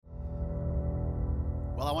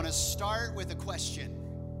I want to start with a question.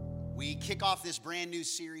 We kick off this brand new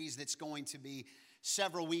series that's going to be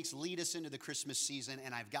several weeks, lead us into the Christmas season,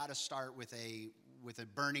 and I've got to start with a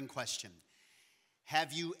burning question.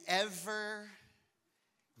 Have you ever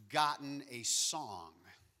gotten a song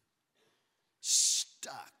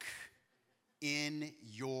stuck in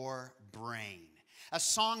your brain? A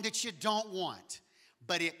song that you don't want,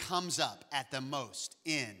 but it comes up at the most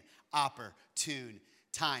inopportune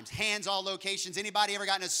times. Hands all locations. Anybody ever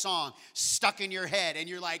gotten a song stuck in your head and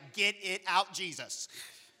you're like, get it out, Jesus?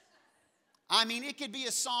 I mean, it could be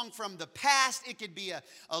a song from the past. It could be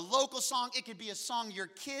a local song. It could be a song your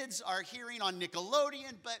kids are hearing on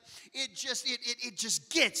Nickelodeon, but it just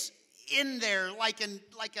gets in there like a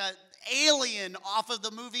alien off of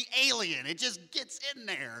the movie Alien. It just gets in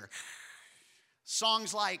there.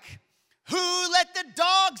 Songs like, "Who Let the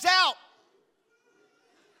Dogs Out?"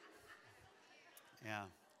 Yeah,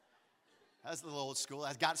 that's a little old school.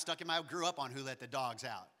 I got stuck in I grew up on "Who Let the Dogs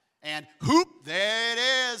Out?" And "Hoop, there it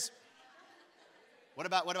is." What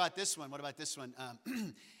about this one?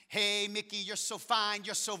 "Hey, Mickey, you're so fine,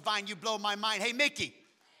 you blow my mind. Hey, Mickey."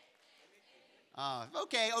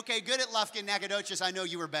 Okay, good at Lufkin, Nacogdoches. I know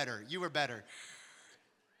you were better.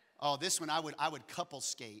 Oh, this one, I would couple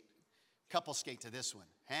skate to this one.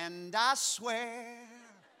 "And I swear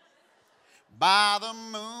by the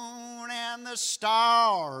moon and the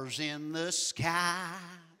stars in the sky,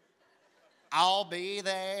 I'll be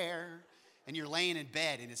there." And you're laying in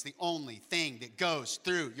bed, and it's the only thing that goes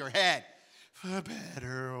through your head. For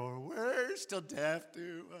better or worse, till death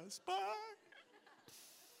do us part.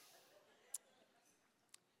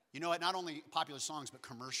 You know what? Not only popular songs, but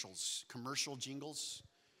commercial jingles.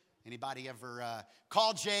 Anybody ever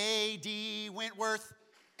call J.D. Wentworth,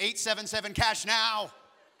 877 cash now?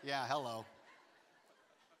 Yeah, hello.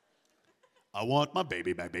 "I want my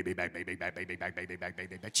baby back, baby back, baby back, baby back, baby back,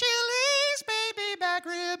 baby back. Chili's baby back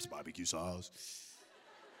ribs, barbecue sauce."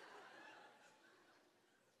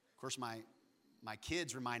 Of course, my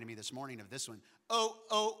kids reminded me this morning of this one.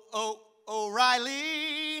 Oh,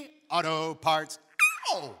 O'Reilly Auto Parts.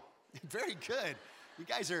 Ow! Very good. You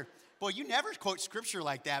guys are, boy, you never quote scripture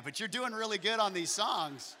like that, but you're doing really good on these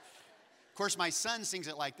songs. Of course, my son sings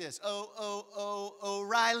it like this. Oh,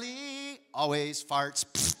 O'Reilly always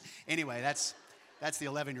farts. Anyway, that's the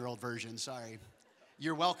 11-year-old version. Sorry.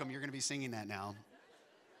 You're welcome. You're going to be singing that now.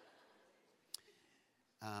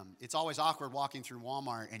 It's always awkward walking through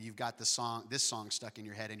Walmart and you've got this song stuck in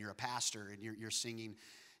your head, and you're a pastor and you're singing,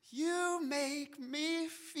 "You make me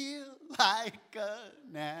feel like a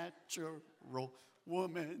natural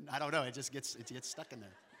woman." I don't know. It gets stuck in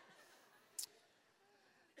there.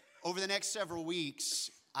 Over the next several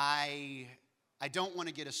weeks, I don't want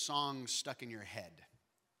to get a song stuck in your head,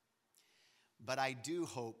 but I do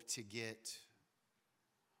hope to get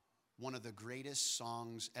one of the greatest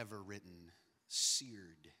songs ever written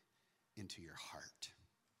seared into your heart.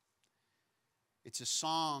 It's a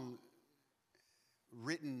song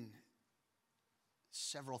written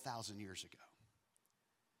several thousand years ago,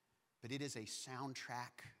 but it is a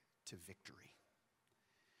soundtrack to victory.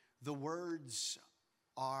 The words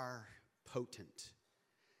are potent.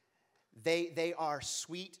 They are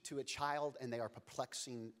sweet to a child, and they are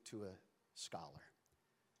perplexing to a scholar.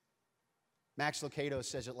 Max Lucado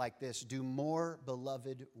says it like this: "Do more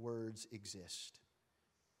beloved words exist,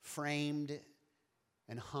 framed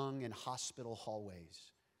and hung in hospital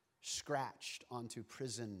hallways, scratched onto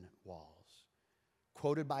prison walls,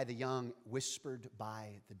 quoted by the young, whispered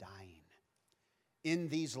by the dying? In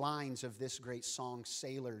these lines of this great song,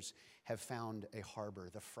 sailors have found a harbor.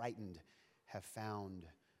 The frightened have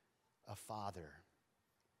found a father.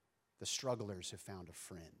 The strugglers have found a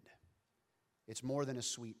friend." It's more than a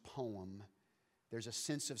sweet poem. There's a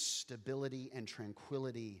sense of stability and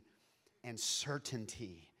tranquility and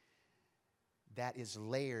certainty that is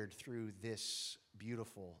layered through this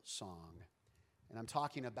beautiful song. And I'm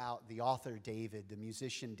talking about the author David, the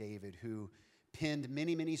musician David, who penned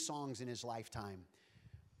many, many songs in his lifetime,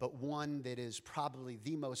 but one that is probably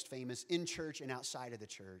the most famous in church and outside of the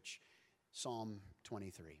church, Psalm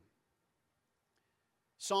 23.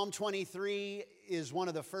 Psalm 23 is one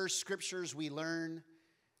of the first scriptures we learn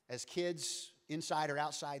as kids, inside or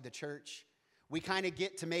outside the church. We kind of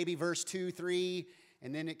get to maybe verse 2, 3,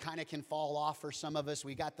 and then it kind of can fall off for some of us.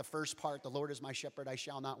 We got the first part, "The Lord is my shepherd, I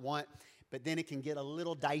shall not want." But then it can get a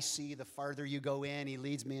little dicey the farther you go in. "He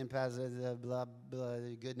leads me in paths of blah, blah,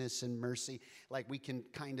 goodness and mercy." Like, we can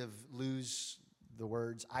kind of lose the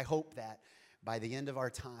words. I hope that by the end of our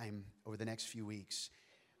time over the next few weeks,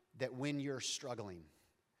 that when you're struggling,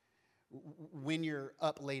 when you're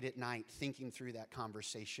up late at night thinking through that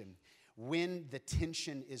conversation, when the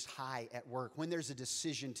tension is high at work, when there's a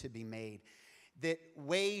decision to be made, that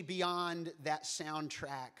way beyond that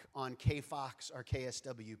soundtrack on KFOX or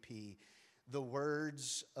KSWP, the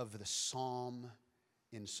words of the psalm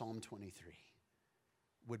in Psalm 23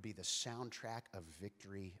 would be the soundtrack of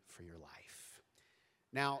victory for your life.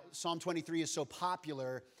 Now, Psalm 23 is so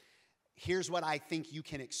popular. Here's what I think you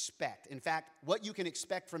can expect. In fact, what you can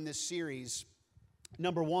expect from this series,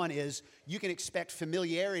 number one, is you can expect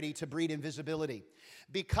familiarity to breed invisibility.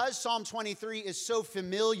 Because Psalm 23 is so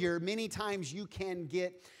familiar, many times it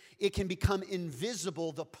can become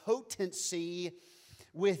invisible, the potency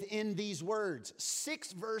within these words.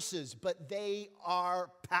 6 verses, but they are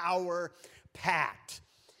power-packed.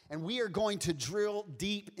 And we are going to drill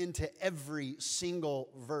deep into every single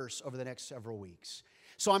verse over the next several weeks.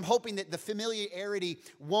 So I'm hoping that the familiarity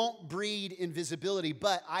won't breed invisibility,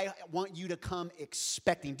 but I want you to come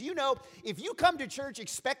expecting. Do you know, if you come to church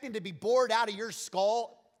expecting to be bored out of your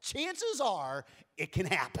skull, chances are it can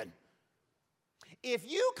happen.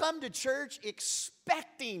 If you come to church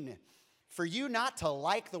expecting for you not to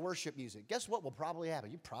like the worship music, guess what will probably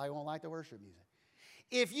happen? You probably won't like the worship music.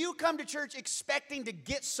 If you come to church expecting to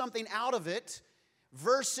get something out of it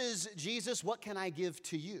versus, Jesus, what can I give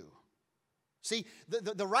to you? See,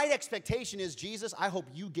 the right expectation is, Jesus, I hope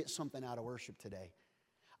you get something out of worship today.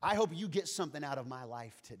 I hope you get something out of my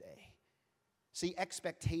life today. See,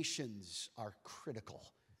 expectations are critical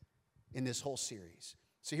in this whole series.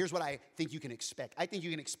 So here's what I think you can expect. I think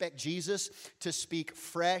you can expect Jesus to speak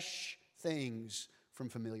fresh things from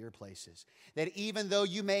familiar places. That even though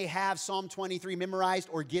you may have Psalm 23 memorized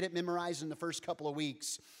or get it memorized in the first couple of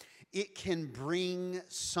weeks, it can bring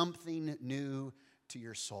something new to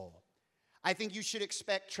your soul. I think you should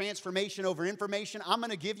expect transformation over information. I'm going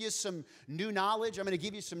to give you some new knowledge. I'm going to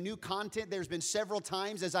give you some new content. There's been several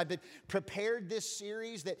times as I've been prepared this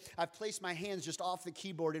series that I've placed my hands just off the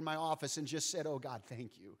keyboard in my office and just said, oh God,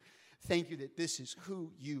 thank you. Thank you that this is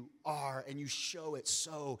who you are and you show it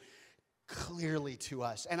so clearly to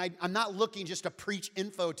us. And I'm not looking just to preach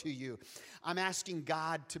info to you. I'm asking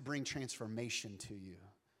God to bring transformation to you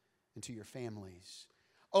and to your families.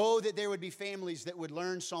 Oh, that there would be families that would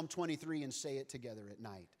learn Psalm 23 and say it together at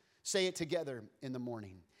night. Say it together in the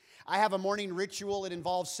morning. I have a morning ritual. It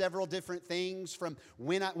involves several different things, from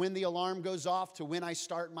when the alarm goes off to when I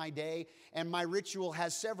start my day. And my ritual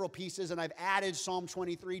has several pieces, and I've added Psalm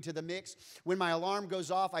 23 to the mix. When my alarm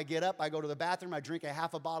goes off, I get up, I go to the bathroom, I drink a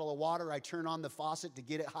half a bottle of water, I turn on the faucet to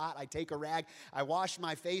get it hot, I take a rag, I wash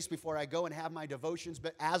my face before I go and have my devotions.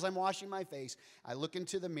 But as I'm washing my face, I look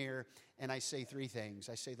into the mirror and I say 3 things.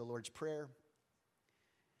 I say the Lord's Prayer,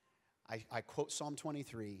 I quote Psalm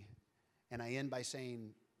 23, and I end by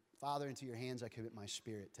saying, Father, into your hands I commit my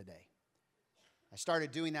spirit today. I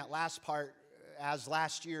started doing that last part as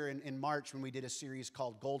last year in March when we did a series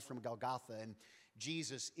called Gold from Golgotha, and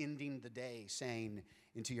Jesus ending the day saying,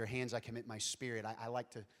 into your hands I commit my spirit. I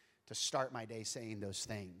like to start my day saying those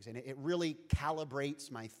things. And it really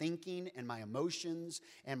calibrates my thinking and my emotions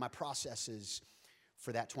and my processes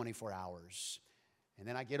for that 24 hours. And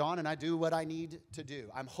then I get on and I do what I need to do.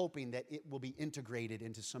 I'm hoping that it will be integrated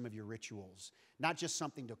into some of your rituals. Not just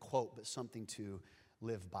something to quote, but something to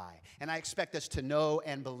live by. And I expect us to know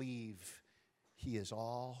and believe He is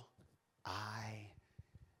all I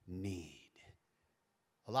need.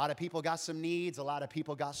 A lot of people got some needs. A lot of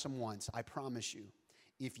people got some wants. I promise you,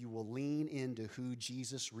 if you will lean into who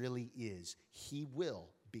Jesus really is, He will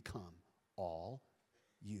become all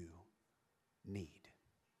you need.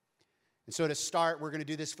 And so to start, we're going to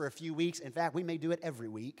do this for a few weeks. In fact, we may do it every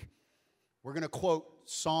week. We're going to quote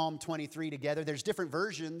Psalm 23 together. There's different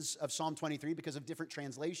versions of Psalm 23 because of different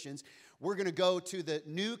translations. We're going to go to the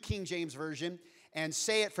New King James Version and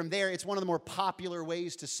say it from there. It's one of the more popular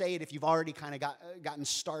ways to say it if you've already kind of gotten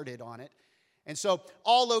started on it. And so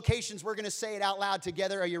all locations, we're going to say it out loud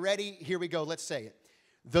together. Are you ready? Here we go. Let's say it.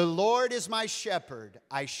 The Lord is my shepherd,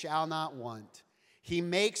 I shall not want. He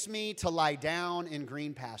makes me to lie down in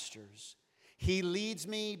green pastures. He leads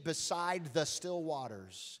me beside the still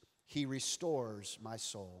waters. He restores my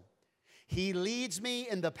soul. He leads me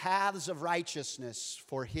in the paths of righteousness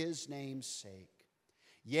for His name's sake.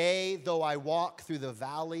 Yea, though I walk through the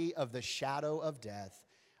valley of the shadow of death,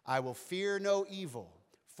 I will fear no evil,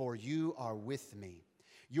 for you are with me.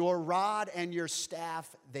 Your rod and your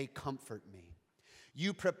staff, they comfort me.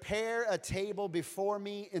 You prepare a table before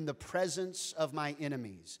me in the presence of my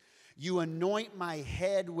enemies. You anoint my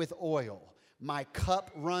head with oil. My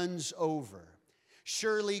cup runs over.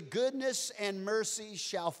 Surely goodness and mercy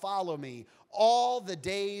shall follow me all the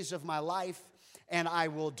days of my life, and I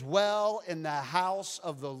will dwell in the house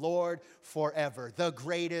of the Lord forever. The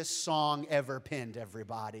greatest song ever penned,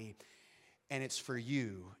 everybody. And it's for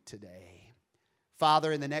you today.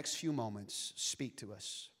 Father, in the next few moments, speak to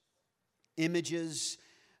us. Images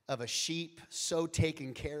of a sheep so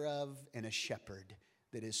taken care of and a shepherd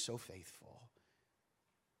that is so faithful.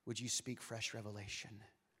 Would you speak fresh revelation?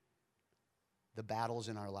 The battles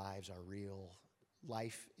in our lives are real.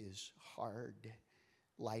 Life is hard.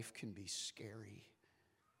 Life can be scary.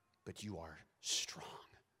 But you are strong,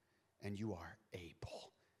 and you are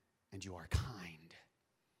able, and you are kind.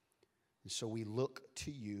 And so we look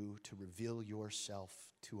to you to reveal yourself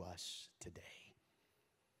to us today.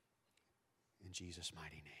 In Jesus'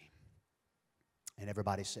 mighty name. And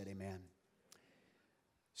everybody said amen.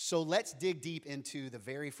 So let's dig deep into the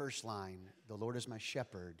very first line. The Lord is my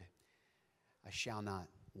shepherd, I shall not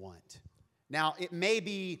want. Now, it may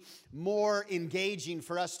be more engaging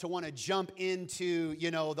for us to want to jump into,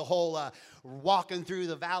 the whole walking through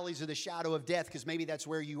the valleys of the shadow of death, because maybe that's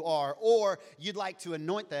where you are. Or you'd like to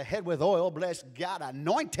anoint the head with oil, bless God,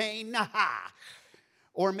 anointing.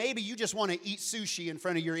 Or maybe you just want to eat sushi in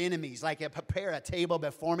front of your enemies, like prepare a table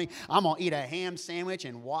before me. I'm going to eat a ham sandwich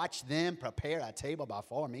and watch them prepare a table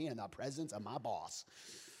before me in the presence of my boss.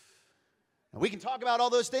 And we can talk about all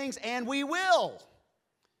those things, and we will.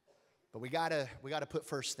 But we gotta put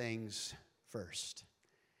first things first.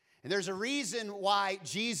 And there's a reason why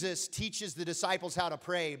Jesus teaches the disciples how to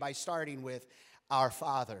pray by starting with our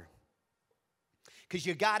Father. Because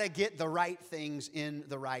you got to get the right things in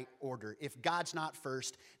the right order. If God's not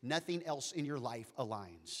first, nothing else in your life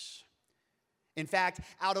aligns. In fact,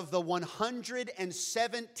 out of the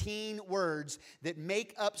 117 words that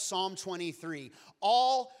make up Psalm 23,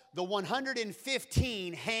 all the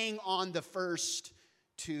 115 hang on the first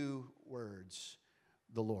two words,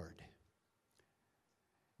 the Lord.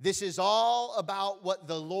 This is all about what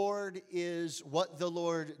the Lord is, what the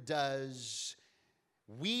Lord does.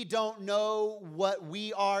 We don't know what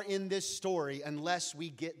we are in this story unless we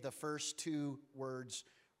get the first two words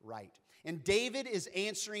right. And David is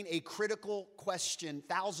answering a critical question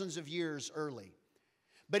thousands of years early.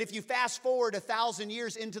 But if you fast forward 1,000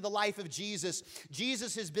 years into the life of Jesus,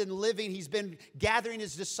 Jesus has been living, he's been gathering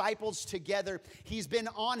his disciples together, he's been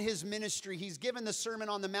on his ministry, he's given the Sermon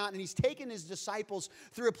on the Mount, and he's taken his disciples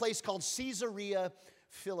through a place called Caesarea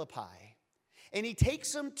Philippi. And he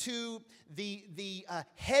takes them to the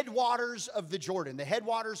headwaters of the Jordan. The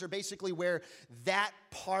headwaters are basically where that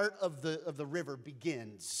part of the river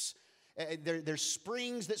begins. There's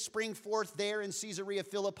springs that spring forth there in Caesarea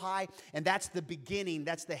Philippi, and that's the beginning.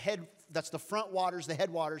 That's the front waters, the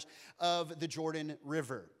headwaters of the Jordan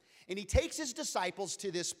River. And he takes his disciples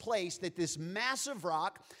to this place, that this massive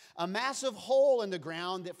rock, a massive hole in the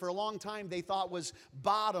ground that for a long time they thought was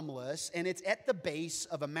bottomless, and it's at the base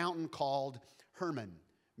of a mountain called Hermon,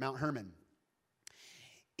 Mount Hermon.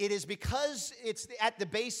 It is because it's at the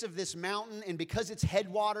base of this mountain and because it's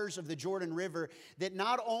headwaters of the Jordan River that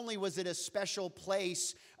not only was it a special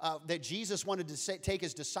place that Jesus wanted to take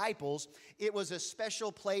his disciples, it was a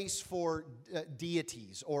special place for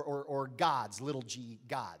deities or gods, little g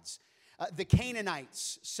gods. The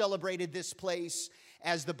Canaanites celebrated this place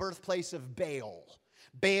as the birthplace of Baal.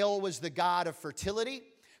 Baal was the god of fertility.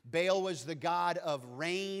 Baal was the god of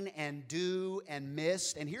rain and dew and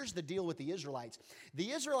mist. And here's the deal with the Israelites. The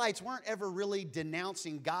Israelites weren't ever really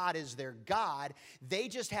denouncing God as their God. They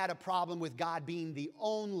just had a problem with God being the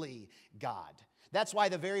only God. That's why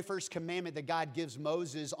the very first commandment that God gives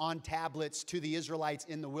Moses on tablets to the Israelites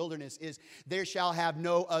in the wilderness is, there shall have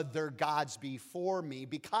no other gods before me,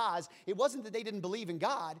 because it wasn't that they didn't believe in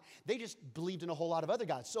God. They just believed in a whole lot of other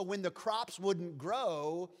gods. So when the crops wouldn't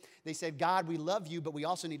grow, they said, God, we love you, but we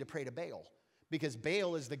also need to pray to Baal. Because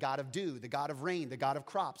Baal is the god of dew, the god of rain, the god of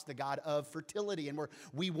crops, the god of fertility. And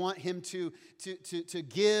we want him to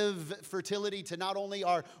give fertility to not only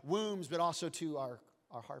our wombs, but also to our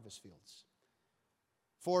harvest fields.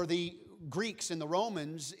 For the Greeks and the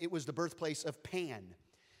Romans, it was the birthplace of Pan.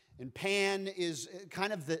 And Pan is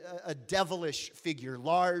kind of a devilish figure,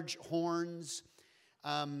 large horns,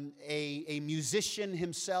 a musician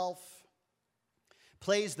himself,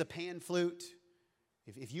 plays the pan flute.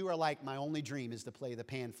 If you are like, my only dream is to play the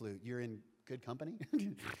pan flute, you're in good company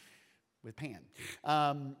with Pan.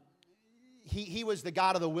 He was the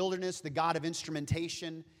god of the wilderness, the god of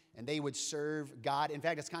instrumentation, and they would serve God. In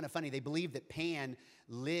fact, it's kind of funny. They believed that Pan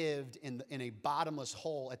lived in a bottomless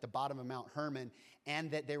hole at the bottom of Mount Hermon,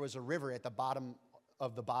 and that there was a river at the bottom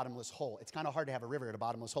of the bottomless hole. It's kind of hard to have a river at a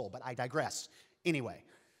bottomless hole, but I digress. Anyway,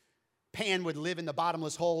 Pan would live in the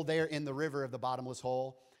bottomless hole there in the river of the bottomless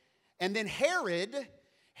hole. And then Herod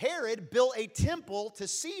Herod built a temple to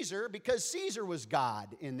Caesar because Caesar was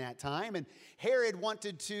God in that time. And Herod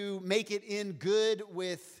wanted to make it in good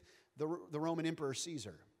with the Roman Emperor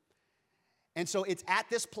Caesar. And so it's at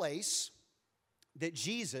this place that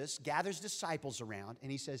Jesus gathers disciples around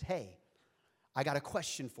and he says, hey, I got a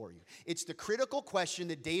question for you. It's the critical question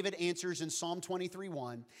that David answers in Psalm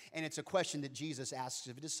 23:1, and it's a question that Jesus asks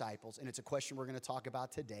of the disciples, and it's a question we're going to talk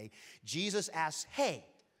about today. Jesus asks, hey,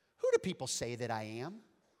 who do people say that I am?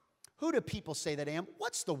 Who do people say that I am?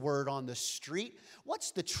 What's the word on the street?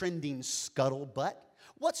 What's the trending scuttlebutt?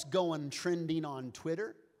 What's going trending on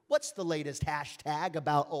Twitter? What's the latest hashtag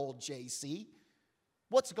about old JC?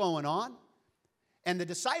 What's going on? And the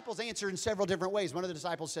disciples answer in several different ways. One of the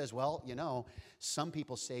disciples says, well, you know, some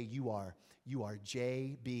people say you are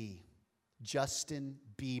JB, Justin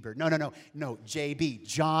Bieber. No, JB,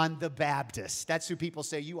 John the Baptist. That's who people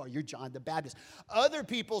say you are. You're John the Baptist. Other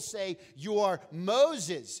people say you are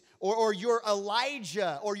Moses, or you're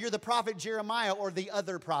Elijah, or you're the prophet Jeremiah, or the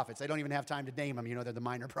other prophets. I don't even have time to name them. You know, they're the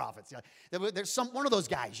minor prophets. There's one of those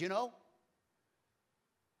guys, you know.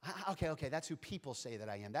 Okay, that's who people say that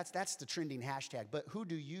I am. That's the trending hashtag. But who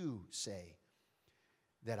do you say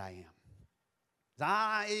that I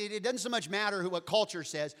am? It doesn't so much matter what culture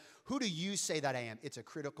says. Who do you say that I am? It's a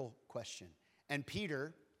critical question. And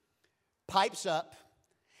Peter pipes up,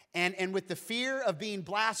 and with the fear of being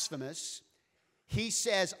blasphemous, he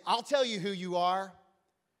says, I'll tell you who you are.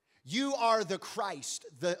 You are the Christ,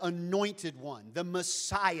 the anointed one, the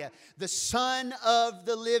Messiah, the Son of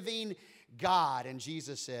the living God. And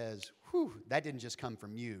Jesus says, whew, that didn't just come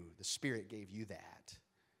from you. The Spirit gave you that.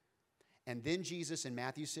 And then Jesus in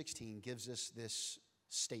Matthew 16 gives us this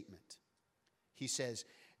statement. He says,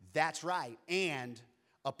 that's right. And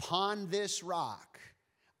upon this rock,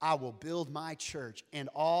 I will build my church, and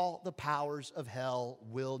all the powers of hell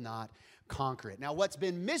will not conquer it. Now, what's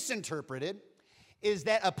been misinterpreted is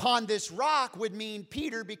that upon this rock would mean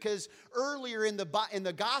Peter, because earlier in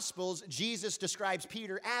the Gospels, Jesus describes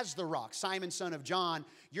Peter as the rock. Simon, son of John,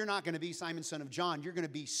 you're not going to be Simon, son of John. You're going to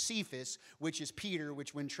be Cephas, which is Peter,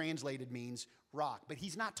 which when translated means rock. But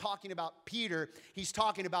he's not talking about Peter. He's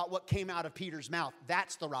talking about what came out of Peter's mouth.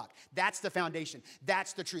 That's the rock. That's the foundation.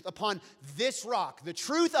 That's the truth. Upon this rock, the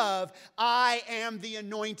truth of, I am the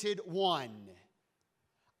anointed one.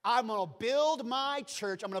 I'm going to build my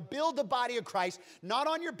church. I'm going to build the body of Christ, not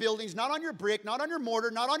on your buildings, not on your brick, not on your mortar,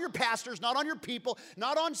 not on your pastors, not on your people,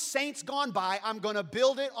 not on saints gone by. I'm going to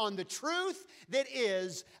build it on the truth that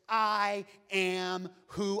is, I am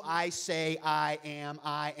who I say I am.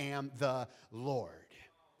 I am the Lord.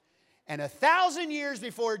 And 1,000 years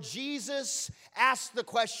before Jesus asked the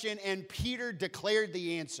question and Peter declared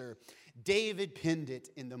the answer, David penned it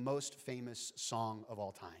in the most famous song of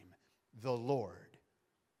all time, "The Lord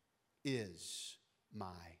is my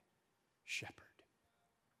shepherd."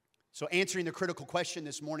 So answering the critical question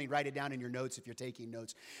this morning, write it down in your notes if you're taking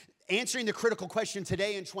notes. Answering the critical question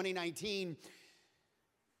today in 2019,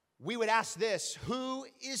 we would ask this: who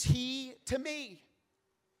is he to me?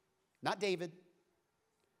 Not David.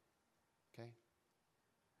 Okay.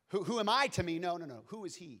 Who am I to me? No. Who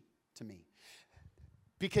is he to me?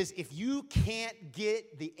 Because if you can't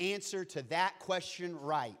get the answer to that question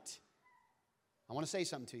right, I want to say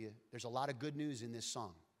something to you. There's a lot of good news in this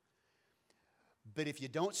song. But if you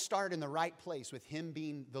don't start in the right place with him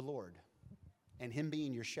being the Lord and him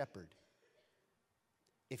being your shepherd,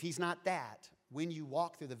 if he's not that, when you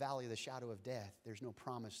walk through the valley of the shadow of death, there's no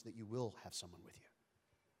promise that you will have someone with you.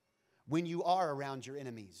 When you are around your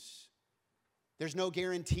enemies, there's no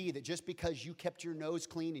guarantee that just because you kept your nose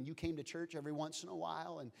clean and you came to church every once in a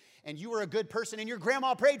while and you were a good person and your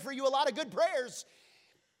grandma prayed for you a lot of good prayers,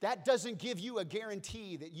 that doesn't give you a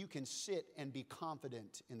guarantee that you can sit and be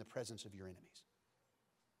confident in the presence of your enemies,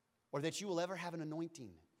 or that you will ever have an anointing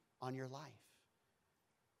on your life.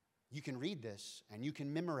 You can read this and you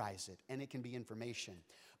can memorize it and it can be information.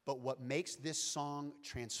 But what makes this song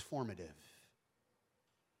transformative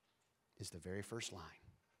is the very first line.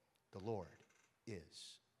 The Lord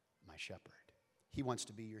is my shepherd. He wants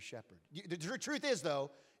to be your shepherd. The truth is, though,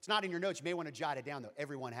 it's not in your notes. You may want to jot it down, though.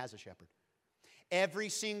 Everyone has a shepherd. Every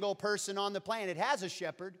single person on the planet has a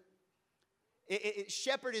shepherd.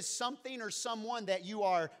 Shepherd is something or someone that you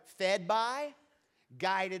are fed by,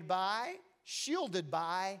 guided by, shielded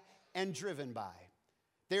by, and driven by.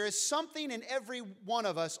 There is something in every one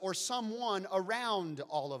of us or someone around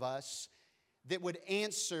all of us that would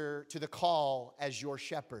answer to the call as your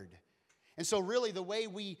shepherd. And so really the way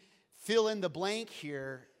we fill in the blank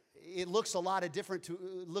here, it looks different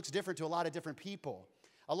to a lot of different people.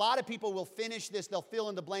 A lot of people will finish this, they'll fill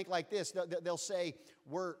in the blank like this. They'll say,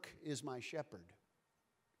 work is my shepherd.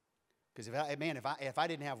 Because if I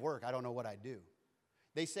didn't have work, I don't know what I'd do.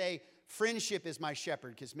 They say friendship is my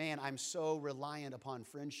shepherd because, man, I'm so reliant upon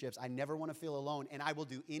friendships. I never want to feel alone, and I will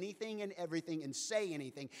do anything and everything and say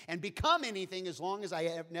anything and become anything as long as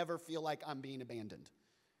I never feel like I'm being abandoned.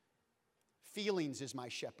 Feelings is my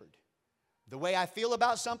shepherd. The way I feel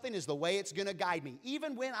about something is the way it's going to guide me.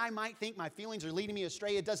 Even when I might think my feelings are leading me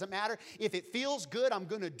astray, it doesn't matter. If it feels good, I'm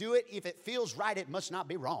going to do it. If it feels right, it must not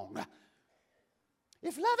be wrong.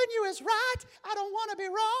 If loving you is right, I don't want to be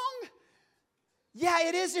wrong. Yeah,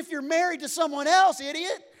 it is if you're married to someone else,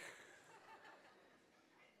 idiot.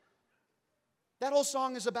 That whole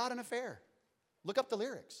song is about an affair. Look up the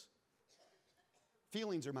lyrics.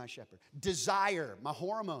 Feelings are my shepherd. Desire, my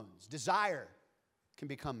hormones, desire can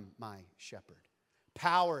become my shepherd.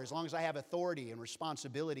 Power, as long as I have authority and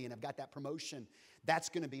responsibility and I've got that promotion, that's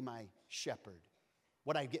going to be my shepherd.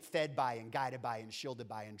 What I get fed by and guided by and shielded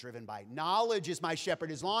by and driven by. Knowledge is my shepherd.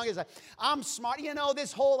 As long as I'm smart. You know,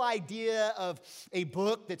 this whole idea of a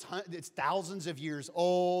book that's thousands of years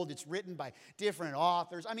old. It's written by different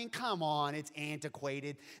authors. I mean, come on, it's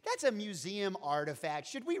antiquated. That's a museum artifact.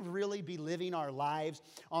 Should we really be living our lives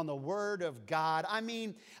on the Word of God? I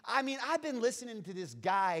mean, I've been listening to this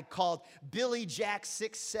guy called Billy Jack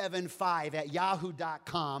 675 at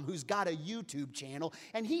yahoo.com who's got a YouTube channel,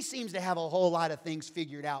 and he seems to have a whole lot of things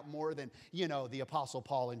figured out more than, the Apostle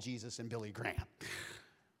Paul and Jesus and Billy Graham.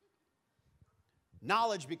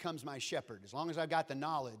 Knowledge becomes my shepherd. As long as I've got the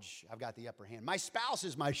knowledge, I've got the upper hand. My spouse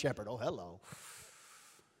is my shepherd. Oh, hello.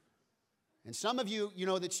 And some of you,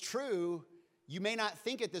 that's true. You may not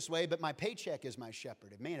think it this way, but my paycheck is my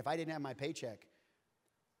shepherd. Man, if I didn't have my paycheck,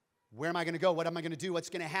 where am I going to go? What am I going to do? What's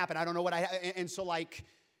going to happen? I don't know what and so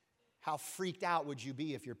how freaked out would you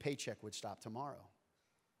be if your paycheck would stop tomorrow?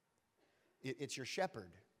 It's your shepherd.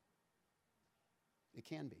 It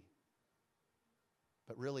can be.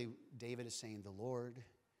 But really, David is saying the Lord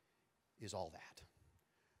is all that.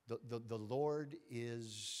 The Lord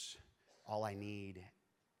is all I need,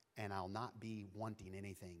 and I'll not be wanting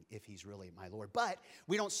anything if He's really my Lord. But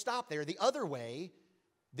we don't stop there. The other way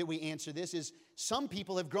that we answer this is some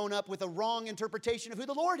people have grown up with a wrong interpretation of who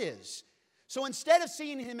the Lord is. So instead of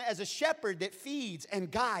seeing Him as a shepherd that feeds and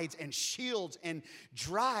guides and shields and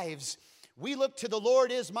drives, we look to the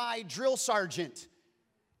Lord as my drill sergeant.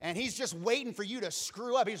 And He's just waiting for you to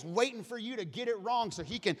screw up. He's waiting for you to get it wrong so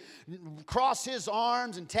He can cross His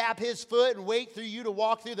arms and tap His foot and wait for you to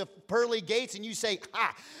walk through the pearly gates. And you say,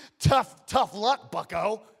 tough luck,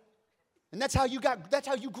 bucko. And that's how you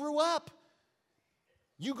grew up.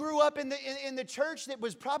 You grew up in the church that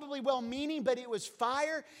was probably well-meaning, but it was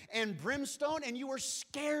fire and brimstone, and you were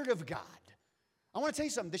scared of God. I want to tell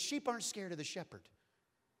you something. The sheep aren't scared of the shepherd.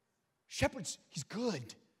 Shepherd's, he's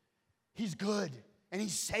good. He's good, and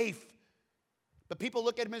he's safe. But people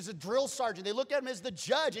look at him as a drill sergeant. They look at him as the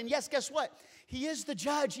judge. And yes, guess what? He is the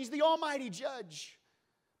judge. He's the almighty judge.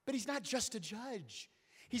 But he's not just a judge.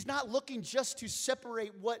 He's not looking just to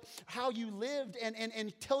separate how you lived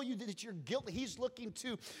and tell you that you're guilty. He's looking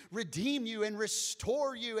to redeem you and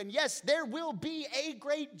restore you. And yes, there will be a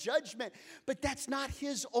great judgment, but that's not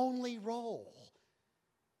His only role.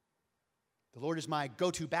 The Lord is my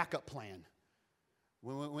go-to backup plan.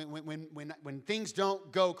 When things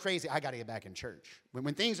don't go crazy, I got to get back in church.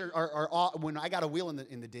 When things are when I got a wheel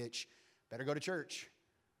in the ditch, better go to church.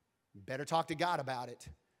 Better talk to God about it.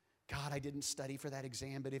 God, I didn't study for that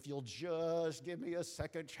exam, but if you'll just give me a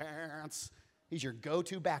second chance. He's your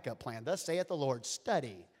go-to backup plan. Thus saith the Lord,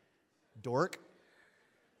 study, dork.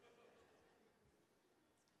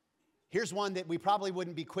 Here's one that we probably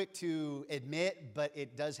wouldn't be quick to admit, but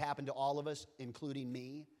it does happen to all of us, including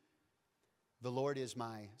me. The Lord is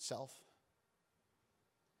myself.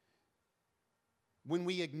 When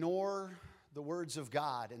we ignore the words of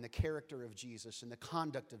God and the character of Jesus and the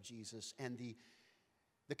conduct of Jesus and the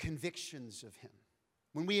convictions of Him,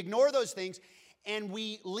 when we ignore those things and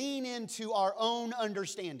we lean into our own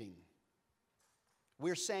understanding,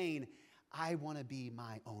 we're saying, I want to be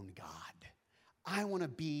my own God. I want to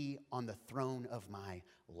be on the throne of my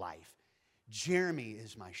life. Jeremy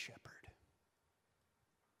is my shepherd.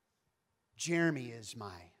 Jeremy is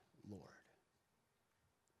my Lord.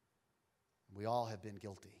 We all have been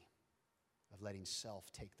guilty of letting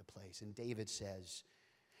self take the place. And David says,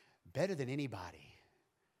 better than anybody,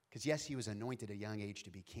 because yes, he was anointed at a young age to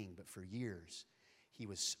be king, but for years he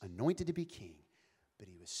was anointed to be king, but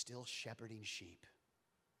he was still shepherding sheep,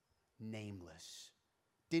 nameless.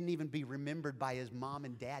 Didn't even be remembered by his mom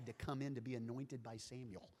and dad to come in to be anointed by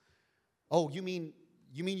Samuel. Oh, you mean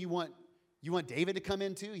you want David to come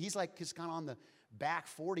in too? He's like just kind of on the back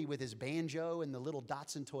 40 with his banjo and the little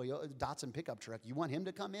Datsun pickup truck. You want him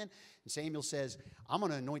to come in? And Samuel says, I'm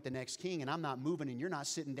going to anoint the next king, and I'm not moving, and you're not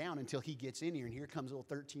sitting down until he gets in here. And here comes little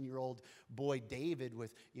 13-year-old boy David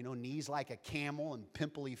with, knees like a camel and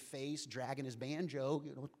pimply face, dragging his banjo,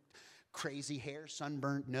 crazy hair,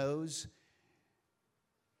 sunburnt nose.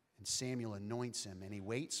 And Samuel anoints him, and he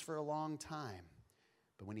waits for a long time.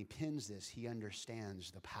 But when he pins this, he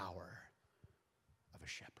understands the power of a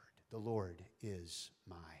shepherd. The Lord is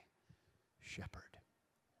my shepherd.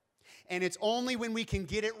 And it's only when we can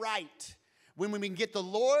get it right, when we can get the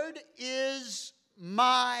Lord is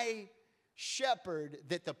my shepherd,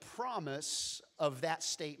 that the promise of that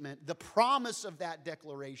statement, the promise of that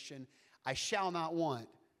declaration, I shall not want,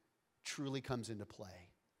 truly comes into play.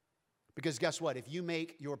 Because guess what? If you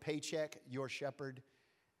make your paycheck your shepherd,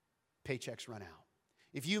 paychecks run out.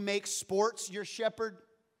 If you make sports your shepherd,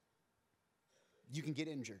 you can get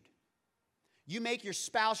injured. You make your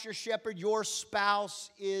spouse your shepherd, your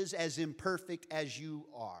spouse is as imperfect as you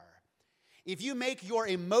are. If you make your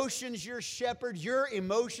emotions your shepherd, your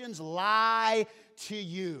emotions lie to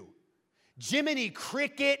you. Jiminy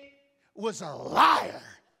Cricket was a liar.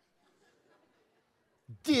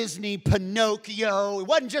 Disney Pinocchio, it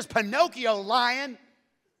wasn't just Pinocchio lying.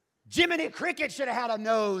 Jiminy Cricket should have had a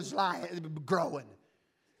nose growing.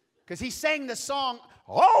 Because he sang the song,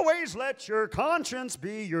 always let your conscience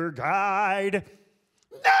be your guide.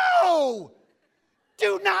 No!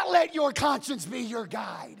 Do not let your conscience be your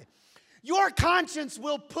guide. Your conscience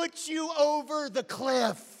will put you over the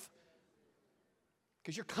cliff.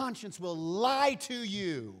 Because your conscience will lie to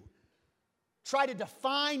you. Try to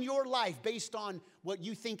define your life based on what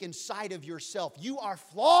you think inside of yourself. You are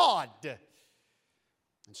flawed. And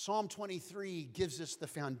Psalm 23 gives us the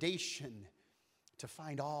foundation to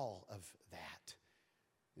find all of that.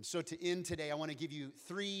 And so to end today, I want to give you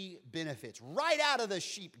 3 benefits right out of the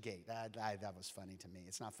sheep gate. That was funny to me.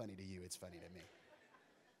 It's not funny to you. It's funny to me.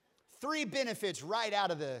 3 benefits right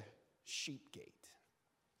out of the sheep gate.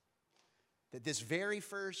 That this very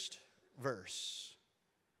first verse,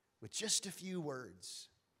 with just a few words,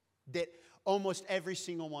 that almost every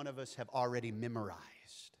single one of us have already memorized.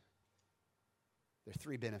 There are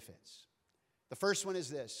 3 benefits. The first one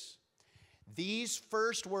is this. These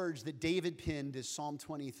first words that David penned as Psalm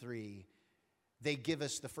 23, they give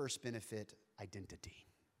us the first benefit, identity.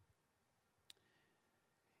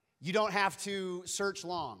 You don't have to search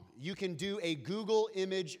long. You can do a Google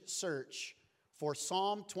image search for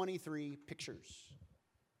Psalm 23 pictures.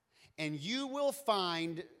 And you will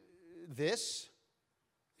find this.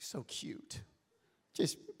 So cute.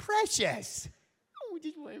 Just precious. Oh,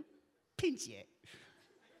 just want to pinch it.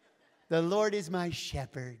 The Lord is my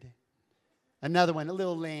shepherd. Another one, a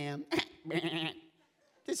little lamb.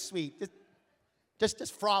 Just sweet.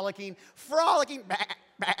 Just frolicking.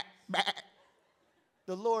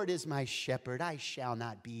 The Lord is my shepherd. I shall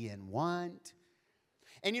not be in want.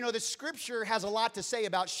 And the scripture has a lot to say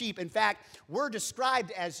about sheep. In fact, we're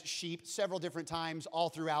described as sheep several different times all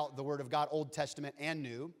throughout the Word of God, Old Testament and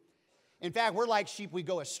New. In fact, we're like sheep, we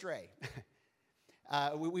go astray.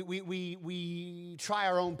 We try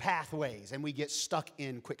our own pathways and we get stuck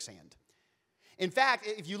in quicksand. In fact,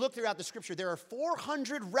 if you look throughout the scripture, there are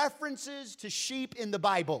 400 references to sheep in the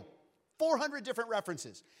Bible. 400 different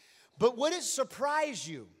references. But would it surprise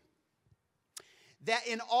you that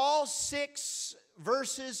in all 6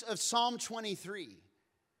 verses of Psalm 23,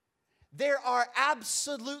 there are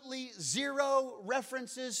absolutely 0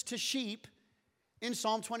 references to sheep in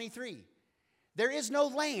Psalm 23. There is no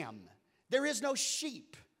lamb. There is no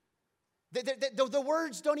sheep. The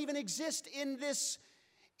words don't even exist in this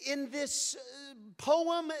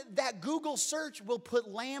poem. That Google search will put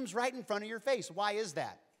lambs right in front of your face. Why is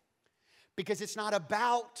that? Because it's not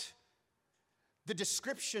about the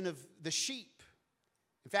description of the sheep.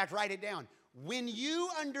 In fact, write it down. When you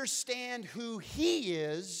understand who He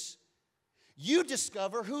is, you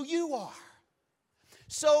discover who you are.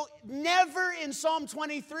 So never in Psalm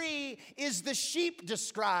 23 is the sheep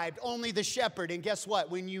described, only the shepherd. And guess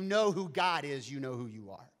what? When you know who God is, you know who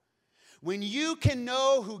you are. When you can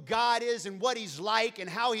know who God is and what He's like and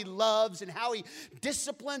how He loves and how He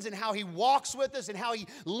disciplines and how He walks with us and how He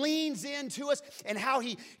leans into us and how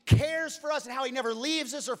He cares for us and how He never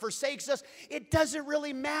leaves us or forsakes us, it doesn't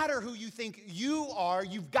really matter who you think you are.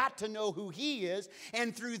 You've got to know who He is,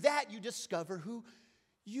 and through that you discover who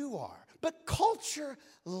you are. But culture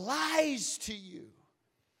lies to you.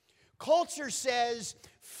 Culture says,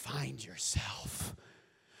 find yourself.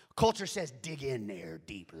 Culture says, dig in there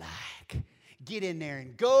deep like. Get in there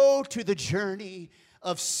and go to the journey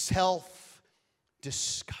of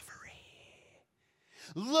self-discovery.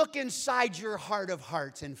 Look inside your heart of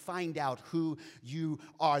hearts and find out who you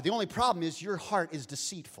are. The only problem is your heart is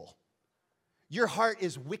deceitful. Your heart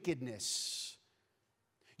is wickedness.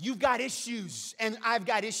 You've got issues, and I've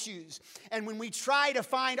got issues. And when we try to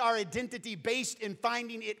find our identity based in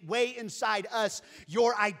finding it way inside us,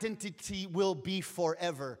 your identity will be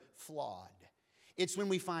forever flawed. It's when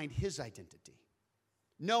we find His identity.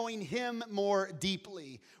 Knowing Him more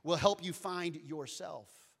deeply will help you find yourself.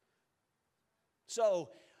 So,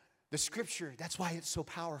 the Scripture, that's why it's so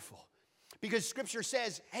powerful. Because Scripture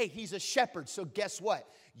says, hey, He's a shepherd. So guess what?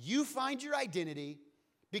 You find your identity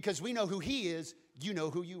because we know who He is. You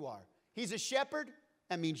know who you are. He's a shepherd.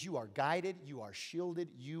 That means you are guided, you are shielded,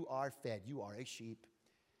 you are fed. You are a sheep.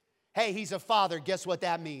 Hey, He's a father. Guess what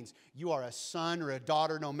that means? You are a son or a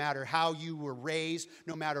daughter no matter how you were raised,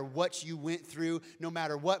 no matter what you went through, no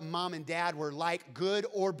matter what mom and dad were like, good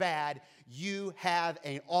or bad. You have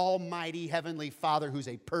an almighty heavenly Father who's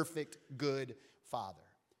a perfect, good Father.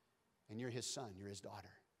 And you're His son, you're His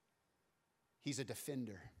daughter. He's a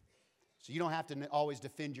defender. So you don't have to always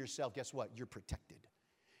defend yourself. Guess what? You're protected.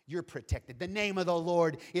 You're protected. The name of the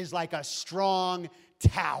Lord is like a strong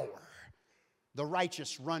tower. The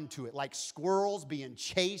righteous run to it like squirrels being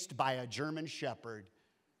chased by a German shepherd.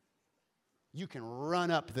 You can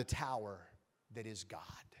run up the tower that is God.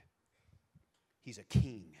 He's a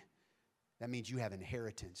king. That means you have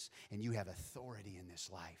inheritance and you have authority in this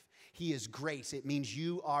life. He is grace. It means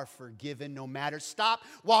you are forgiven no matter. Stop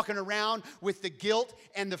walking around with the guilt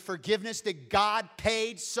and the forgiveness that God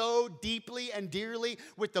paid so deeply and dearly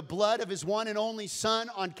with the blood of His one and only Son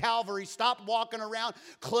on Calvary. Stop walking around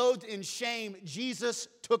clothed in shame. Jesus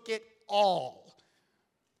took it all.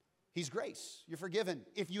 He's grace. You're forgiven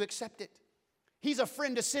if you accept it. He's a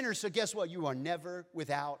friend to sinners, so guess what? You are never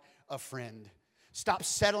without a friend. Stop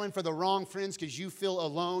settling for the wrong friends because you feel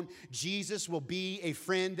alone. Jesus will be a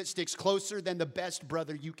friend that sticks closer than the best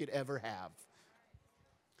brother you could ever have.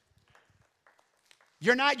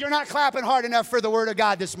 You're not clapping hard enough for the Word of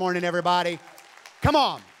God this morning, everybody. Come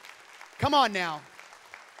on. Come on now.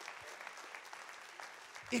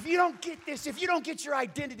 If you don't get this, if you don't get your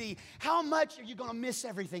identity, how much are you going to miss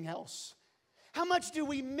everything else? How much do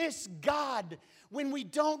we miss God when we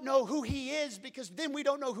don't know who He is, because then we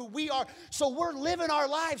don't know who we are. So we're living our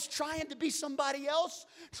lives trying to be somebody else,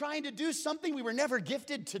 trying to do something we were never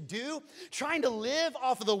gifted to do, trying to live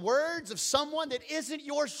off of the words of someone that isn't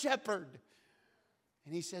your shepherd.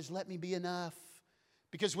 And He says, let me be enough.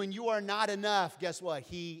 Because when you are not enough, guess what?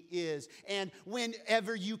 He is. And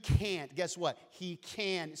whenever you can't, guess what? He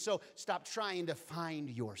can. So stop trying to find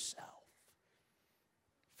yourself.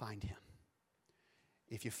 Find Him.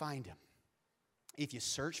 If you find Him, if you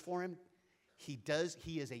search for Him, He is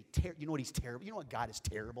you know what He's terrible? You know what God is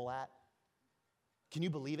terrible at? Can you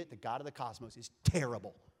believe it? The God of the cosmos is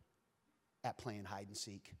terrible at playing hide and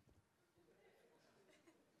seek.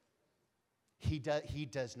 He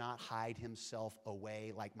does not hide Himself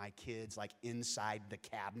away like my kids, like inside the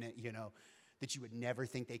cabinet, that you would never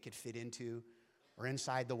think they could fit into, or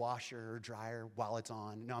inside the washer or dryer while it's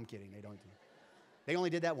on. No, I'm kidding. They don't. They only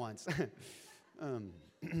did that once.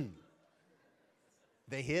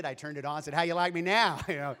 They hid. I turned it on. Said, "How you like me now?"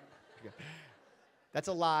 That's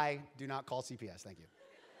a lie. Do not call CPS. Thank you.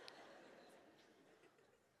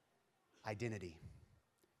 Identity.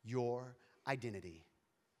 Your identity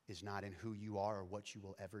is not in who you are or what you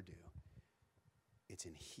will ever do. It's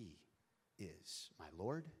in He is my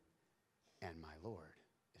Lord, and my Lord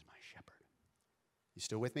is my shepherd. You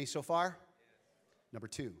still with me so far? Number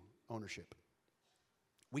 2, ownership.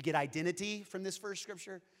 We get identity from this first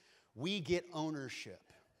scripture. We get ownership.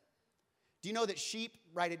 Do you know that sheep,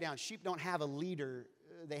 write it down, sheep don't have a leader,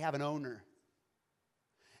 they have an owner.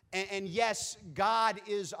 And yes, God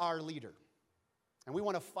is our leader, and we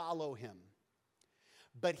want to follow Him.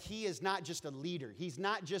 But He is not just a leader. He's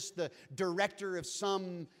not just the director of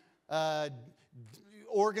some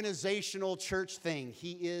organizational church thing.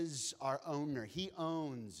 He is our owner. He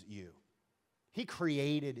owns you. He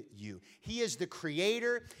created you. He is the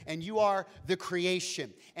creator, and you are the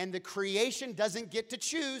creation. And the creation doesn't get to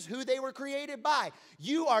choose who they were created by.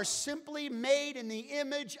 You are simply made in the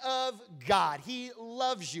image of God. He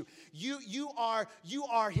loves you. You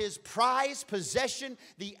are His prized possession,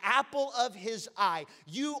 the apple of His eye.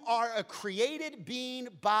 You are a created being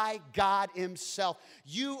by God Himself.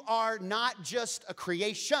 You are not just a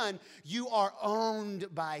creation. You are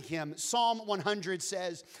owned by Him. Psalm 100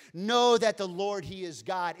 says, "Know that the Lord, He is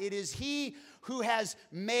God. It is He who has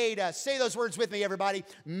made us." Say those words with me, everybody.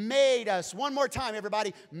 Made us. One more time,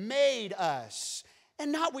 everybody. Made us.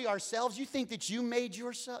 And not we ourselves. You think that you made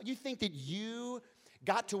yourself? You think that you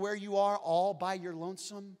got to where you are all by your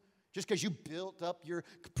lonesome? Just because you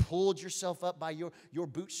pulled yourself up by your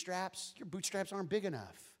bootstraps? Your bootstraps aren't big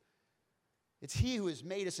enough. It's He who has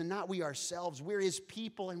made us and not we ourselves. We're His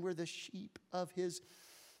people and we're the sheep of His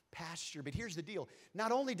pasture. But here's the deal.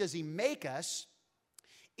 Not only does He make us,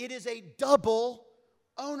 it is a double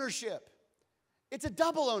ownership. It's a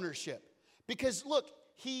double ownership. Because look,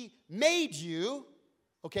 He made you,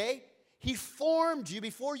 okay? He formed you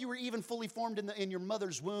before you were even fully formed in your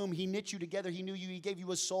mother's womb. He knit you together. He knew you. He gave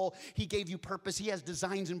you a soul. He gave you purpose. He has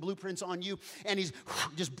designs and blueprints on you. And He's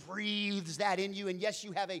just breathes that in you. And yes,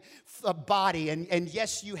 you have a body. And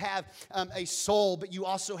yes, you have a soul. But you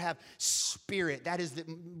also have spirit. That is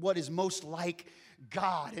what is most like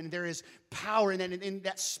God. And there is power. And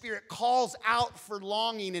that spirit calls out for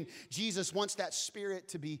longing. And Jesus wants that spirit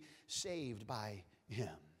to be saved by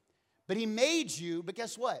Him. But He made you. But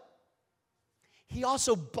guess what? He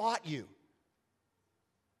also bought you.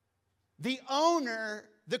 The owner,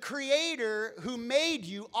 the creator who made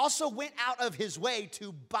you also went out of His way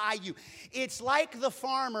to buy you. It's like the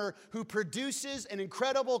farmer who produces an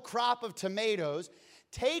incredible crop of tomatoes,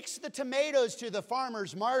 takes the tomatoes to the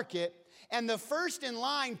farmer's market, and the first in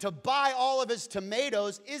line to buy all of his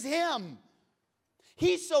tomatoes is him.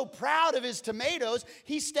 He's so proud of his tomatoes,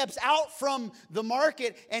 he steps out from the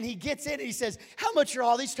market and he gets in and he says, "How much are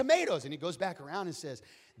all these tomatoes?" And he goes back around and says,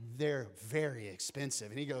 "They're very expensive."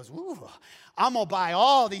 And he goes, "Ooh, I'm going to buy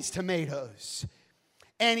all these tomatoes."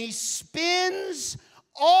 And he spends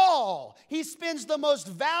the most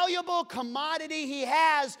valuable commodity he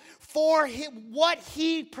has for what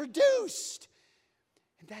he produced.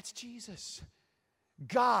 And that's Jesus.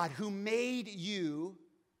 God, who made you,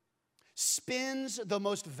 spends the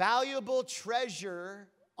most valuable treasure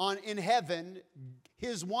in heaven,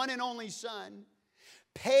 His one and only Son,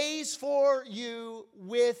 pays for you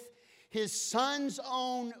with His Son's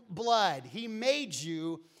own blood. He made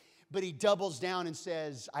you, but He doubles down and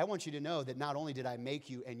says, "I want you to know that not only did I make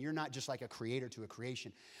you, and you're not just like a creator to a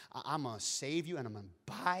creation. I'm going to save you, and I'm going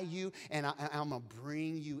to buy you, and I'm going to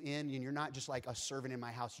bring you in, and you're not just like a servant in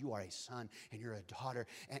my house. You are a son, and you're a daughter,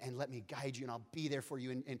 and let me guide you, and I'll be there for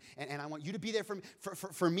you, and I want you to be there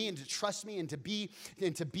for me, and to trust me, and to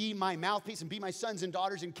be my mouthpiece, and be my sons and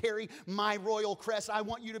daughters, and carry my royal crest. I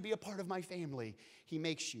want you to be a part of my family." He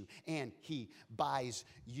makes you, and He buys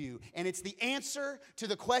you. And it's the answer to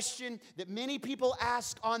the question that many people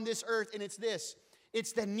ask on this earth, and it's this.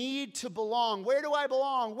 It's the need to belong. Where do I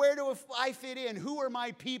belong? Where do I fit in? Who are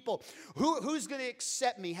my people? Who's going to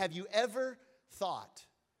accept me? Have you ever thought,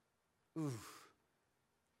 "Ooh,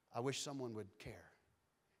 I wish someone would care"?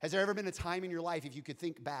 Has there ever been a time in your life, if you could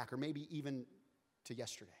think back, or maybe even to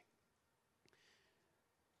yesterday,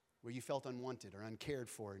 where you felt unwanted or uncared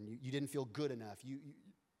for, and you didn't feel good enough, you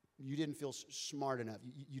didn't feel smart enough,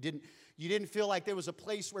 you didn't feel like there was a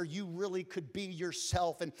place where you really could be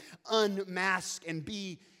yourself and unmask and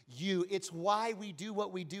be you? It's why we do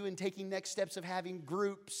what we do in taking next steps of having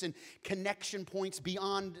groups and connection points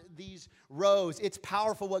beyond these rows. It's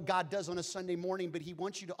powerful what God does on a Sunday morning, but He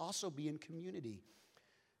wants you to also be in community.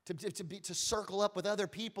 To circle up with other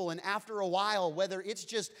people, and after a while, whether it's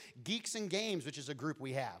just Geeks and Games, which is a group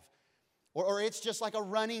we have, or it's just like a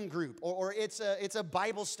running group, or it's a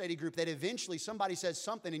Bible study group, that eventually somebody says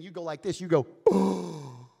something and you go like this, you go,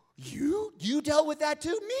 "Oh, you dealt with that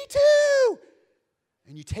too? Me too!"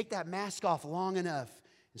 And you take that mask off long enough,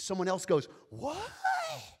 and someone else goes, "What?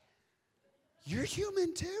 You're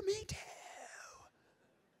human too? Me too."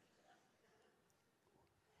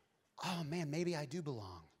 Oh man, maybe I do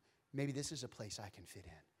belong. Maybe this is a place I can fit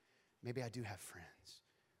in. Maybe I do have friends.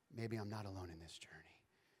 Maybe I'm not alone in this journey.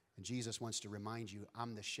 And Jesus wants to remind you,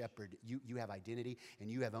 I'm the shepherd. You have identity and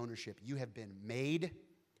you have ownership. You have been made.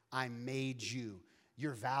 I made you.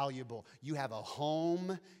 You're valuable. You have a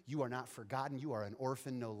home. You are not forgotten. You are an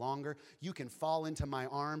orphan no longer. You can fall into my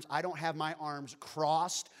arms. I don't have my arms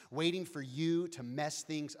crossed, waiting for you to mess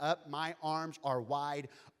things up. My arms are wide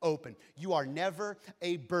open. You are never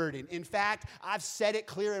a burden. In fact, I've said it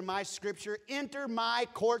clear in my scripture. Enter my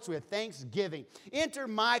courts with thanksgiving. Enter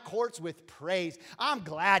my courts with praise. I'm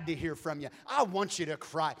glad to hear from you. I want you to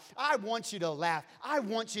cry. I want you to laugh. I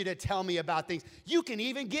want you to tell me about things. You can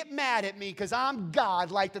even get mad at me because I'm God,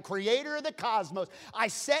 like the creator of the cosmos. I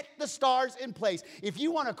set the stars in place. If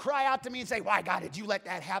you want to cry out to me and say, "Why, God, did you let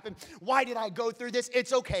that happen? Why did I go through this?"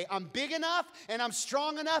 It's okay. I'm big enough and I'm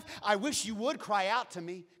strong enough. I wish you would cry out to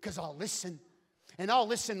me, because I'll listen. And I'll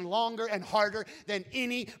listen longer and harder than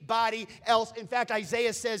anybody else. In fact,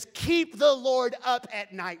 Isaiah says, "Keep the Lord up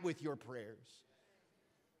at night with your prayers."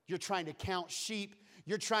 You're trying to count sheep.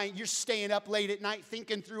 You're staying up late at night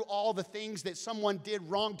thinking through all the things that someone did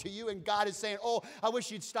wrong to you, and God is saying, oh, I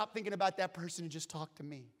wish you'd stop thinking about that person and just talk to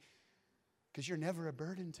me, because you're never a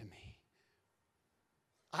burden to me.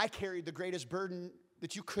 I carried the greatest burden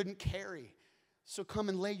that you couldn't carry. So come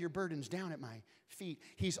and lay your burdens down at my feet.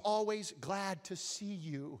 He's always glad to see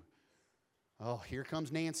you. Oh, here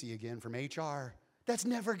comes Nancy again from HR. That's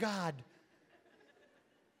never God.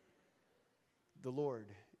 The Lord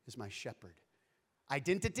is my shepherd.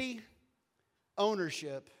 Identity,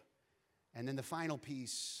 ownership, and then the final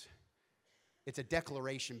piece, it's a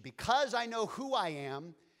declaration. Because I know who I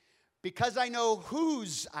am, because I know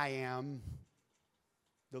whose I am,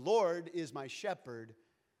 the Lord is my shepherd,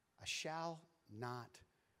 I shall not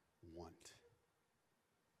want.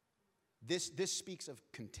 This speaks of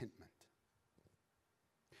contentment.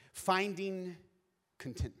 Finding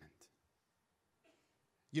contentment.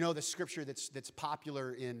 You know, the scripture that's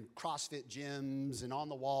popular in CrossFit gyms and on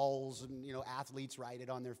the walls, and, you know, athletes write it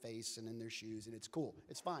on their face and in their shoes, and it's cool.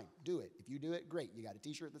 It's fine. Do it. If you do it, great. You got a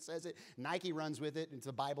t-shirt that says it. Nike runs with it. It's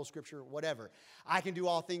a Bible scripture, whatever. I can do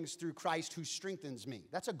all things through Christ who strengthens me.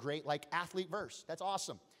 That's a great, like, athlete verse. That's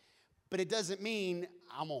awesome. But it doesn't mean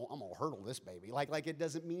I'm gonna hurdle this baby. Like it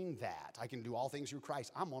doesn't mean that. I can do all things through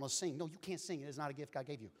Christ. I'm going to sing. No, you can't sing. It is not a gift God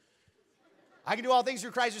gave you. I can do all things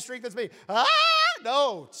through Christ who strengthens me.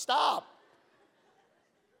 No, stop.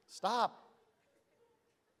 Stop.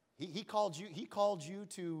 He called you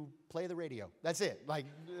to play the radio. That's it.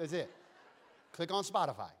 That's it. Click on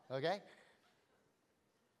Spotify, okay?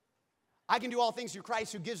 I can do all things through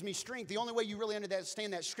Christ who gives me strength. The only way you really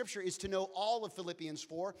understand that scripture is to know all of Philippians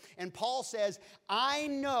 4. And Paul says, I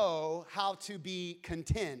know how to be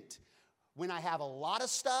content when I have a lot of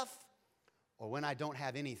stuff or when I don't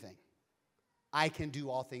have anything. I can do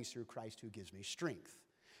all things through Christ who gives me strength.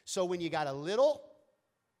 So when you got a little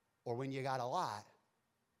or when you got a lot,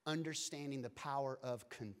 understanding the power of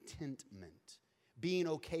contentment, being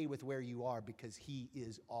okay with where you are because He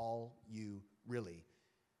is all you really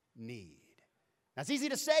need. Now, it's easy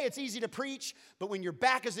to say, it's easy to preach, but when your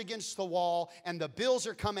back is against the wall and the bills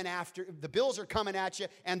are coming at you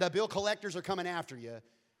and the bill collectors are coming after you,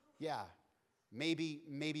 yeah, maybe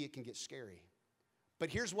it can get scary. But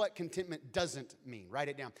here's what contentment doesn't mean. Write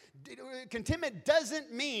it down. Contentment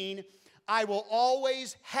doesn't mean I will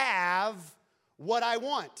always have what I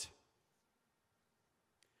want.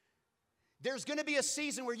 There's going to be a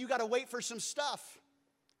season where you got to wait for some stuff.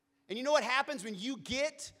 And you know what happens when you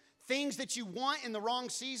get things that you want in the wrong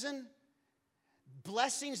season?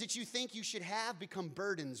 Blessings that you think you should have become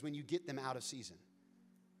burdens when you get them out of season.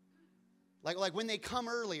 Like when they come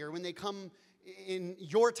early or when they come in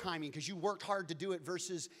your timing because you worked hard to do it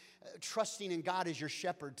versus trusting in God as your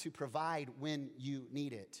shepherd to provide when you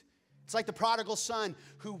need it. It's like the prodigal son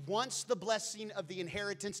who wants the blessing of the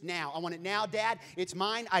inheritance now. I want it now, Dad. It's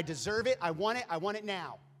mine. I deserve it. I want it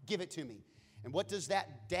now. Give it to me. And what does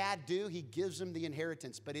that dad do? He gives him the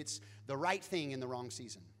inheritance, but it's the right thing in the wrong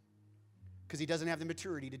season because he doesn't have the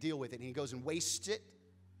maturity to deal with it. And he goes and wastes it.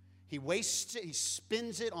 He wastes it. He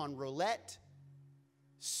spends it on roulette.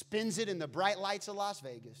 Spends it in the bright lights of Las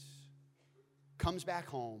Vegas, comes back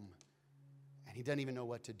home, and he doesn't even know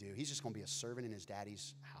what to do. He's just going to be a servant in his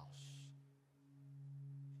daddy's house.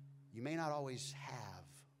 You may not always have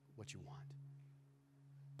what you want,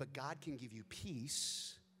 but God can give you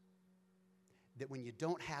peace that when you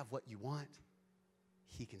don't have what you want,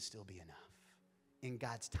 He can still be enough. In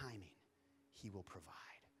God's timing, He will provide.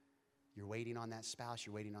 You're waiting on that spouse,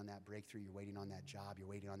 you're waiting on that breakthrough, you're waiting on that job, you're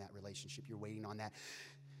waiting on that relationship, you're waiting on that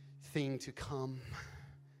thing to come.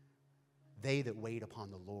 They that wait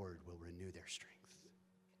upon the Lord will renew their strength.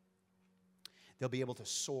 They'll be able to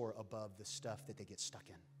soar above the stuff that they get stuck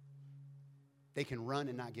in. They can run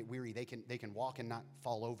and not get weary. They can walk and not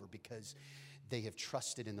fall over because they have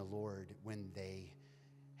trusted in the Lord when they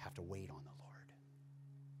have to wait on the Lord.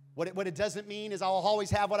 What it doesn't mean is I'll always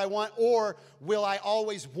have what I want, or will I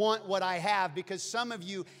always want what I have? Because some of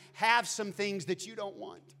you have some things that you don't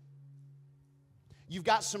want. You've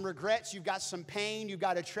got some regrets, you've got some pain, you've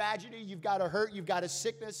got a tragedy, you've got a hurt, you've got a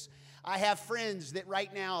sickness. I have friends that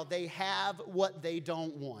right now, they have what they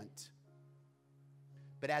don't want.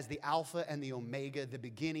 But as the Alpha and the Omega, the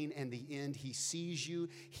beginning and the end, He sees you,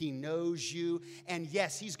 He knows you, and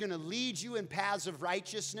yes, He's going to lead you in paths of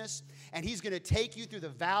righteousness, and He's going to take you through the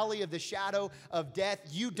valley of the shadow of death.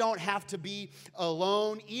 You don't have to be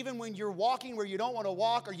alone. Even when you're walking where you don't want to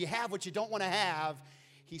walk or you have what you don't want to have,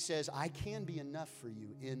 He says, I can be enough for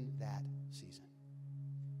you in that season.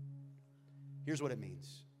 Here's what it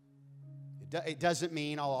means. It doesn't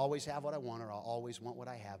mean I'll always have what I want or I'll always want what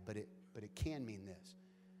I have, but it can mean this.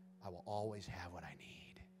 I will always have what I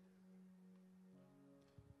need.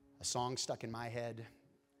 A song stuck in my head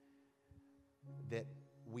that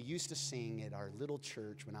we used to sing at our little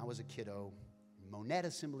church when I was a kiddo, Monette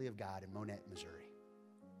Assembly of God in Monette, Missouri.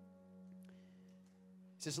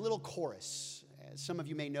 It's this little chorus. Some of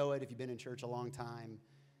you may know it if you've been in church a long time.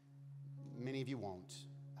 Many of you won't.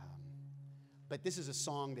 But this is a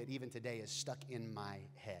song that even today is stuck in my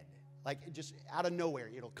head. Like just out of nowhere,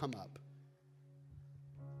 it'll come up.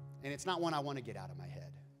 And it's not one I want to get out of my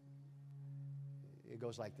head. It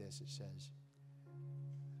goes like this. It says,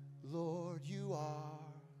 Lord, you are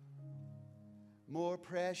more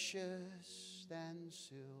precious than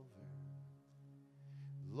silver.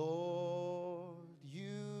 Lord,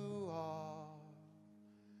 you are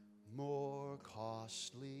more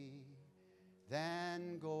costly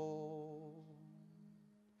than gold.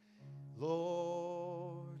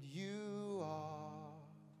 Lord, you are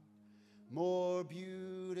more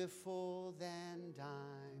beautiful than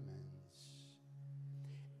diamonds,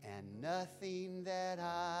 and nothing that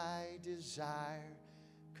I desire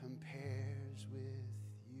compares with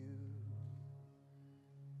you.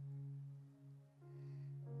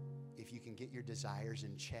 If you can get your desires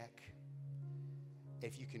in check,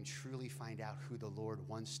 if you can truly find out who the Lord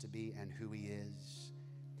wants to be and who He is,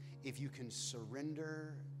 if you can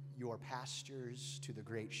surrender your pastures to the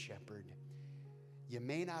great shepherd, you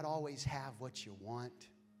may not always have what you want.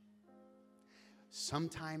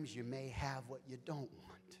 Sometimes you may have what you don't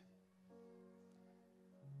want.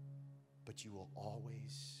 But you will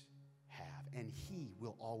always have, and He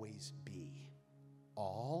will always be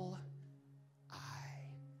all I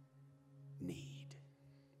need.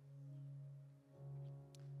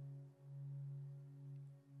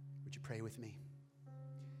 Would you pray with me?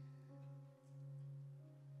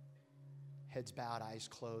 Heads bowed, eyes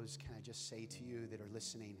closed. Can I just say to you that are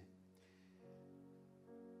listening,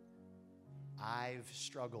 I've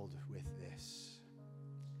struggled with this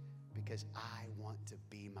because I want to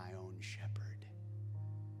be my own shepherd.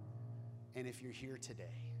 And if you're here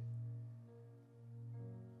today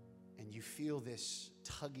and you feel this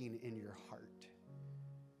tugging in your heart,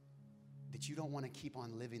 that you don't want to keep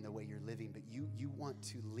on living the way you're living, but you want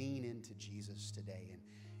to lean into Jesus today, and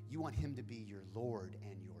you want Him to be your Lord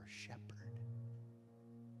and your shepherd.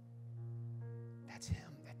 That's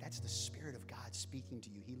Him. That's the Spirit of God speaking to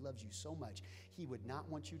you. He loves you so much. He would not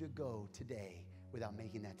want you to go today without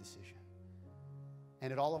making that decision.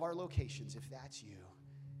 And at all of our locations, if that's you,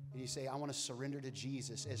 and you say, I want to surrender to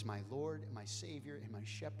Jesus as my Lord, my Savior, and my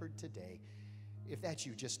shepherd today, if that's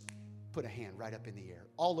you, just put a hand right up in the air.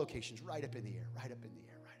 All locations, right up in the air, right up in the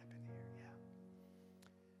air, right up in the air, yeah.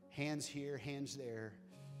 Hands here, hands there.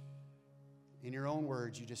 In your own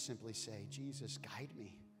words, you just simply say, Jesus, guide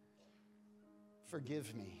me.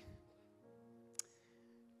 Forgive me.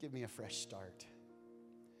 Give me a fresh start.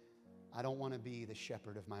 I don't want to be the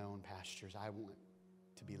shepherd of my own pastures. I want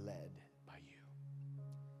to be led by you.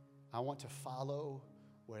 I want to follow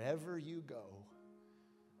wherever you go,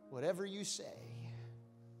 whatever you say,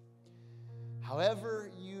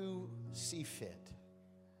 however you see fit.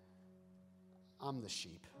 I'm the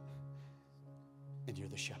sheep, and you're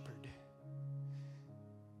the shepherd.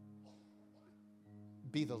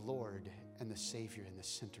 Be the Lord and the Savior in the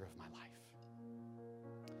center of my life.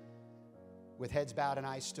 With heads bowed and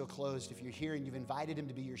eyes still closed, if you're here and you've invited Him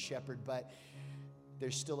to be your shepherd, but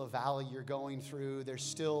there's still a valley you're going through, there's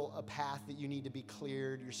still a path that you need to be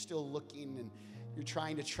cleared, you're still looking and you're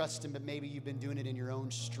trying to trust Him, but maybe you've been doing it in your own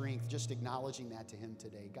strength, just acknowledging that to Him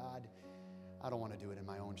today. God, I don't want to do it in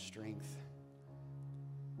my own strength.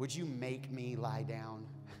 Would you make me lie down?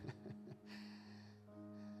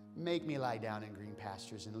 Make me lie down in green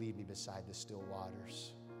pastures and lead me beside the still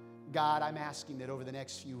waters. God, I'm asking that over the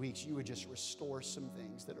next few weeks, you would just restore some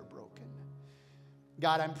things that are broken.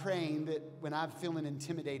 God, I'm praying that when I'm feeling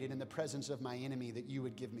intimidated in the presence of my enemy, that you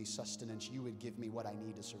would give me sustenance. You would give me what I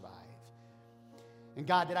need to survive. And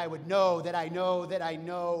God, that I would know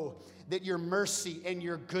that your mercy and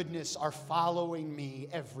your goodness are following me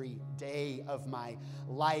every day of my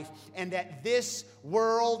life, and that this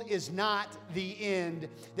world is not the end,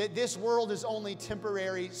 that this world is only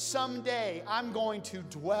temporary. Someday I'm going to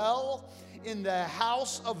dwell in the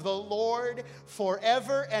house of the Lord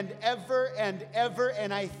forever and ever and ever,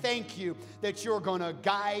 and I thank you that you're going to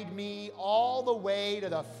guide me all the way to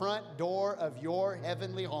the front door of your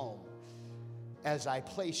heavenly home, as I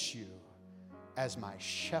place you as my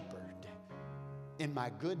shepherd in my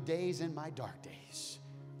good days and my dark days.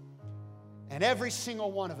 And every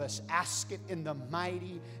single one of us ask it in the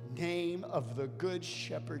mighty name of the good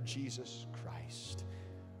shepherd, Jesus Christ.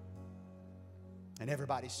 And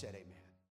everybody said amen.